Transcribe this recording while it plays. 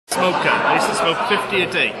smoker. I used to smoke 50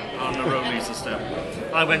 a day on the rollies and stuff.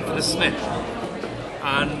 I went for the snip,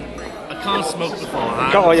 and I can't smoke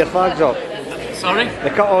beforehand. Cut all your fags off. Sorry? They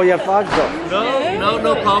cut all your fags off.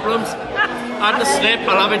 No problems. I had the snip,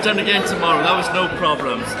 I'll have it done again tomorrow. That was no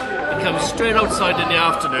problems. I come straight outside in the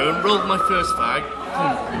afternoon, rolled my first fag,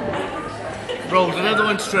 rolled another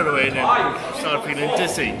one straight away, and then started feeling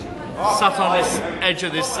dizzy. Sat on this edge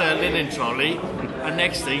of this linen trolley, and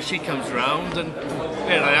next thing she comes around, and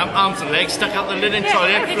here I am, arms and legs stuck out the linen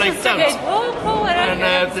trolley, flaked out. And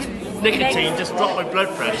the nicotine just dropped my blood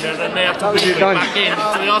pressure, and they had to move me back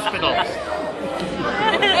into the hospital.